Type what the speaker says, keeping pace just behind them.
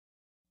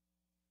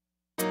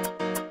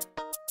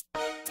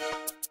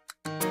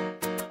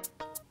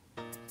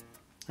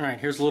Alright,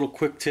 here's a little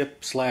quick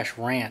tip slash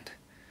rant.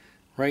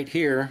 Right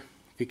here,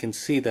 if you can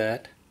see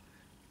that,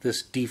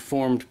 this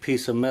deformed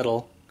piece of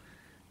metal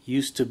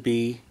used to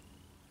be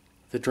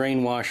the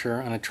drain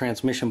washer on a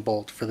transmission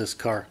bolt for this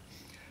car.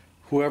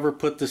 Whoever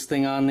put this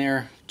thing on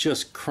there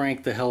just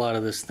cranked the hell out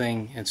of this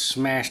thing and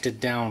smashed it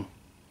down,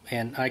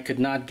 and I could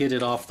not get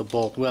it off the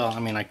bolt. Well,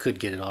 I mean, I could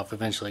get it off,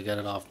 eventually I got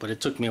it off, but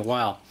it took me a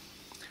while.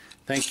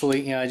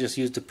 Thankfully, I just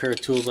used a pair of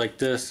tools like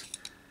this,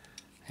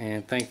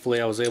 and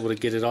thankfully I was able to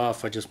get it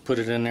off. I just put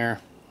it in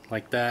there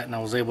like that, and I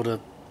was able to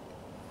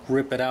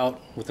rip it out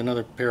with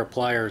another pair of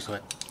pliers.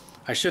 But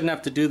I shouldn't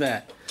have to do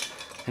that,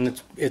 and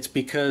it's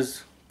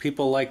because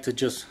people like to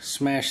just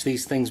smash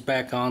these things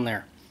back on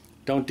there.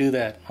 Don't do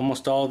that.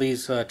 Almost all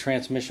these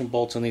transmission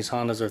bolts on these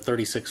Hondas are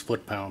 36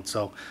 foot-pounds,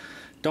 so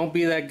don't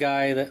be that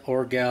guy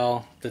or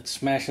gal that's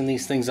smashing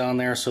these things on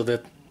there so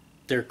that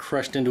they're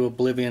crushed into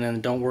oblivion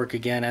and don't work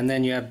again, and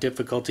then you have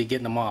difficulty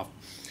getting them off.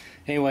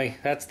 Anyway,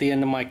 that's the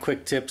end of my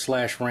quick tip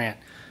slash rant.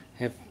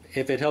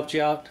 If it helped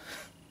you out,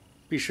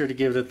 be sure to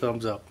give it a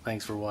thumbs up.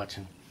 Thanks for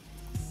watching.